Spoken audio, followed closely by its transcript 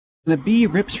The bee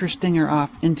rips her stinger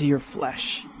off into your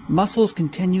flesh. Muscles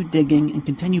continue digging and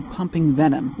continue pumping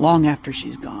venom long after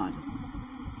she's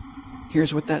gone.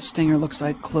 Here's what that stinger looks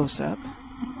like close up.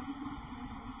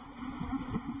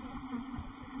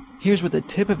 Here's what the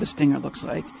tip of a stinger looks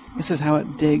like. This is how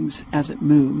it digs as it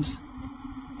moves.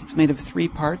 It's made of 3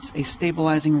 parts, a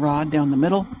stabilizing rod down the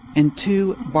middle, and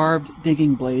 2 barbed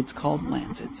digging blades called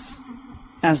lancets.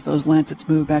 As those lancets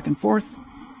move back and forth,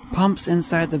 pumps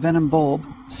inside the venom bulb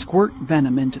squirt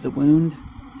venom into the wound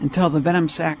until the venom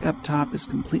sac up top is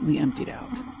completely emptied out.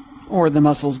 Or the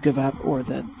muscles give up, or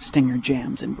the stinger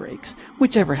jams and breaks,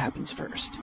 whichever happens first.